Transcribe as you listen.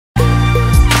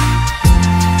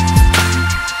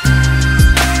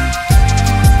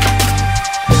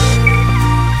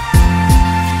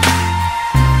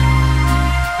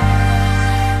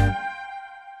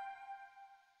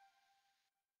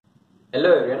Hello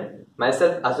everyone,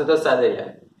 myself Asutosh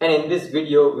Sadaya, and in this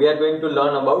video we are going to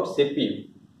learn about CPU.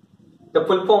 The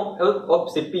full form of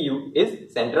CPU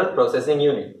is Central Processing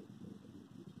Unit.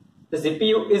 The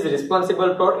CPU is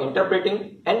responsible for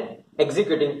interpreting and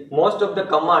executing most of the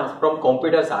commands from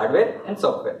computer's hardware and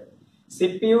software.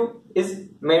 CPU is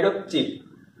made of chip.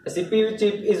 A CPU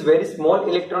chip is very small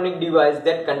electronic device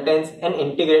that contains an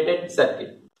integrated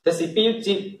circuit. The CPU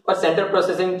chip or central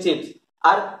processing chips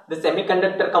are the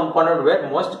semiconductor component where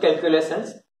most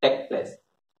calculations take place.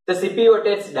 The CPU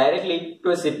attaches directly to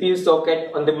a CPU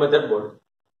socket on the motherboard,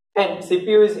 and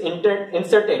CPU is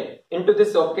inserted into the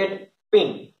socket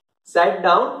pin side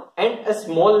down, and a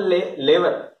small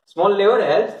lever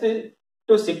helps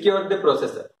to secure the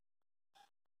processor.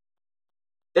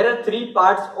 There are three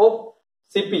parts of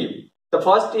CPU. The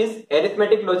first is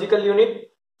arithmetic logical unit,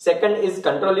 second is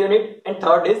control unit, and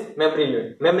third is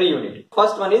memory unit.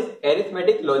 First one is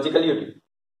arithmetic logical unit.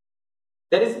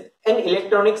 There is an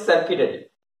electronic circuitry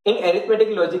in arithmetic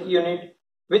logic unit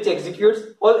which executes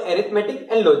all arithmetic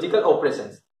and logical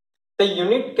operations. The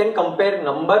unit can compare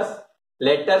numbers,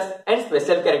 letters, and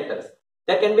special characters.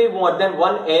 There can be more than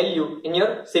one ALU in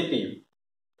your CPU.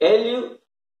 ALU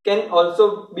can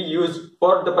also be used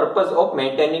for the purpose of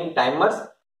maintaining timers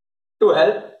to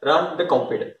help run the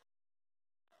computer.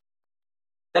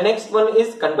 The next one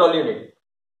is control unit.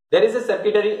 There is a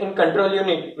circuitry in control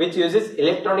unit which uses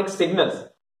electronic signals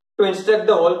to instruct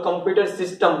the whole computer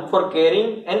system for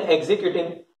carrying and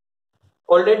executing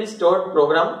already stored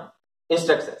program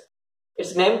instructions.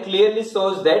 Its name clearly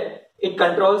shows that it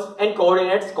controls and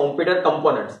coordinates computer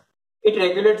components. It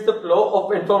regulates the flow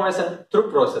of information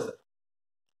through processor.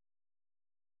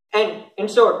 And in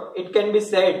short, it can be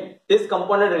said this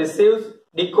component receives,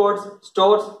 decodes,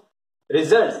 stores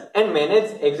results, and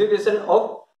manages execution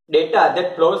of data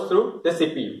that flows through the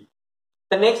CPU.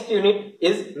 The next unit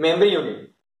is memory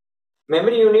unit.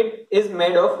 Memory unit is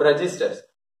made of registers.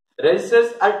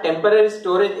 Registers are temporary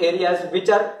storage areas which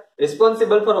are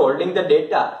responsible for holding the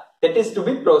data that is to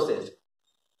be processed.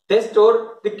 They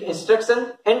store the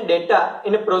instruction and data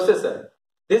in a processor.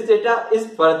 This data is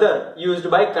further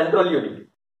used by control unit.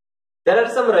 There are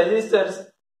some registers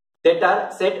that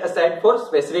are set aside for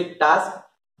specific tasks.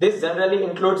 This generally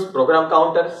includes program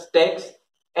counters, stacks,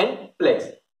 and flags.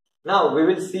 Now we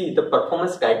will see the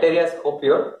performance criteria of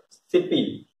your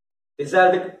CPU. These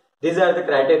are the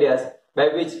criteria by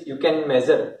which you can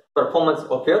measure performance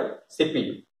of your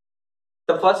CPU.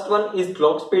 The first one is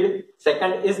clock speed.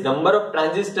 Second is number of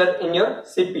transistors in your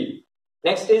CPU.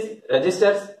 Next is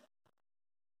registers,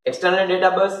 external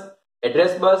data bus,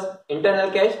 address bus,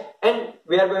 internal cache, and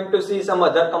we are going to see some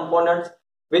other components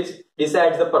which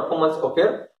decides the performance of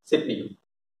your CPU.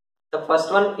 The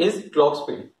first one is clock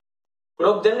speed.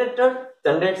 Clock generator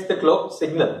generates the clock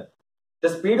signal. The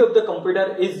speed of the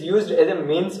computer is used as a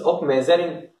means of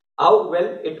measuring how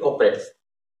well it operates.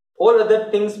 All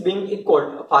other things being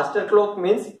equal, a faster clock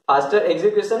means faster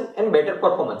execution and better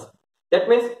performance. That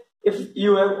means if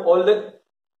you have all the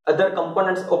other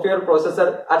components of your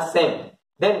processor are same,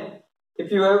 then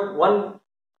if you have one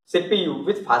CPU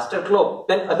with faster clock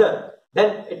than other,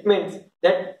 then it means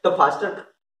that the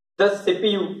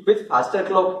CPU with faster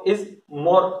clock is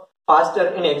more faster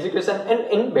in execution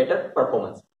and in better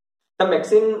performance. The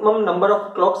maximum number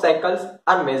of clock cycles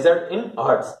are measured in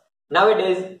hertz.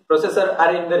 Nowadays, processors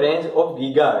are in the range of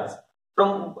gigahertz,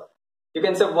 from you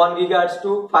can say 1 gigahertz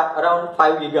to around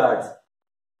 5 gigahertz.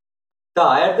 The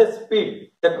higher the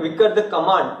speed, the quicker the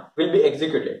command will be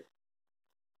executed.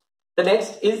 The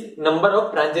next is number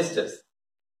of transistors.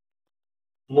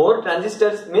 More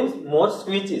transistors means more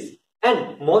switches,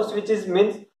 and more switches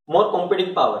means more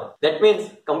computing power. That means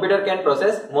computer can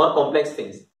process more complex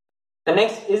things. The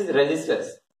next is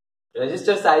registers.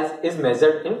 Register size is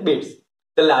measured in bits.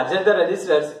 The larger the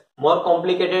registers, more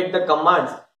complicated the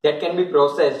commands that can be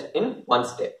processed in one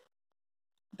step.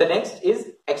 The next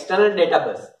is external data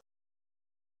bus.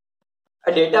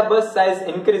 A data bus size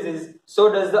increases,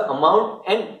 so does the amount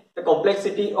and the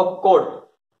complexity of code,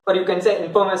 or you can say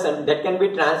information that can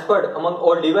be transferred among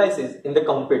all devices in the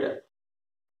computer.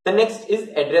 The next is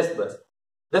address bus.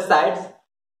 The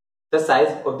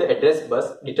size of the address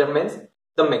bus determines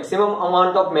the maximum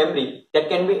amount of memory that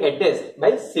can be addressed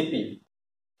by CPU.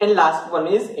 And last one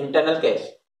is internal cache.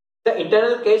 The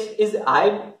internal cache is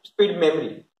high speed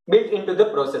memory built into the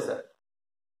processor.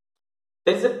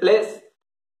 There is a place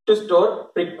to store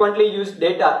frequently used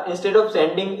data instead of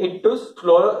sending it to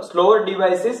slower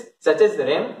devices such as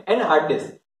RAM and hard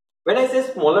disk. When I say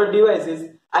smaller devices,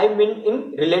 I mean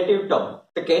in relative terms.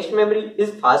 The cache memory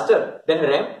is faster than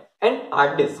RAM and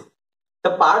hard disk.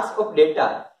 The parts of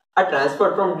data are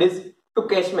transferred from disk to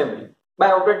cache memory.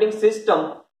 by operating system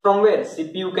from where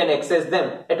CPU can access them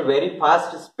at very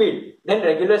fast speed than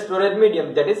regular storage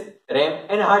medium, that is RAM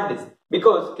and hard disk,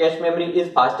 because cache memory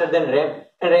is faster than RAM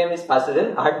and RAM is faster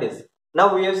than hard disk.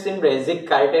 Now we have seen basic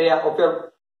criteria of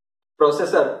your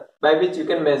processor by which you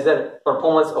can measure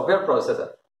performance of your processor.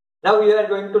 Now we are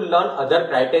going to learn other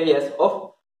criteria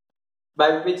by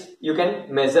which you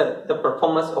can measure the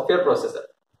performance of your processor.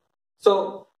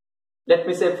 So let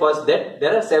me say first that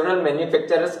there are several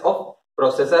manufacturers of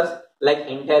processors like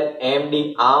Intel,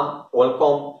 AMD, ARM,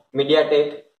 Qualcomm,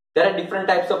 MediaTek. There are different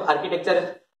types of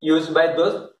architecture used by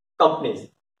those companies.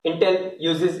 Intel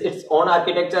uses its own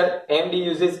architecture, AMD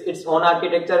uses its own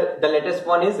architecture. The latest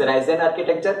one is Ryzen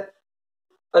architecture,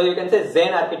 or you can say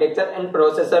Zen architecture, and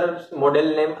processor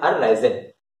model name are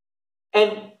Ryzen.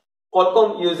 And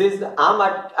Qualcomm uses the ARM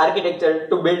architecture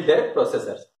to build their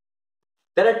processors.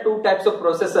 There are two types of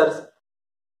processors,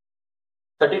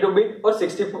 32-bit or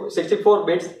 64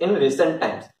 bits in recent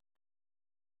times.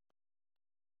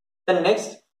 The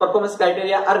next performance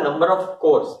criteria are number of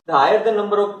cores. The higher the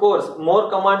number of cores,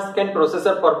 more commands can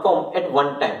processor perform at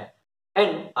one time.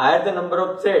 And higher the number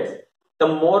of threads, the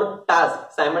more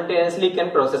tasks simultaneously can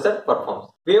processor perform.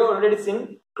 We have already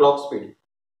seen clock speed.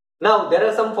 Now there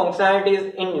are some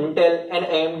functionalities in Intel and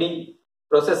AMD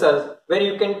processors where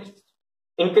you can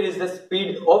increase the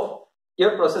speed of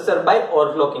your processor by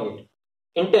overclocking it.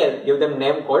 Intel give them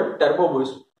name called Turbo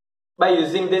Boost. By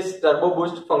using this Turbo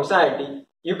Boost functionality,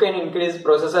 you can increase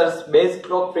processor's base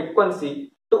clock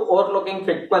frequency to overclocking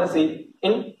frequency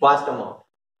in vast amount.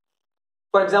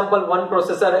 For example, one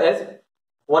processor has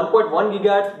 1.1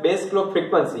 GHz base clock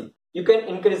frequency. You can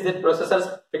increase that processor's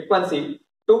frequency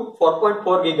to 4.4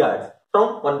 GHz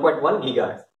from 1.1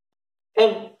 GHz.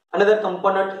 And another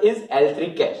component is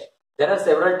L3 cache. There are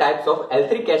several types of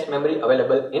L3 cache memory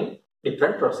available in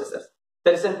different processors.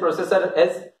 The recent processor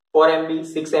has 4 MB,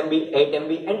 6 MB, 8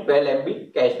 MB and 12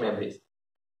 MB cache memories.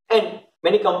 And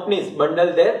many companies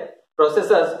bundle their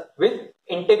processors with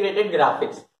integrated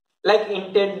graphics, like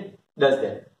Intel does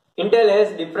that. Intel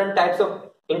has different types of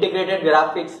integrated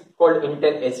graphics called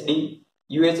Intel HD,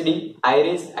 UHD,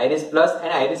 Iris, Iris Plus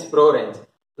and Iris Pro range.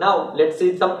 Now let's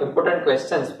see some important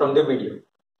questions from the video.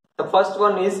 The first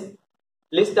one is,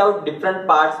 list out different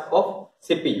parts of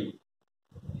CPU.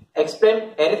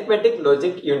 Explain arithmetic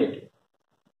logic unit.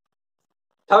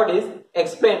 Third is,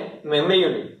 explain memory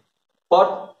unit.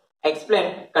 Fourth,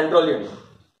 explain control unit.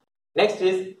 Next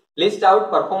is, list out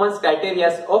performance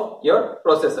criteria of your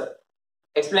processor.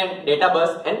 Explain data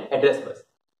bus and address bus.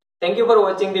 Thank you for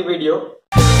watching the video.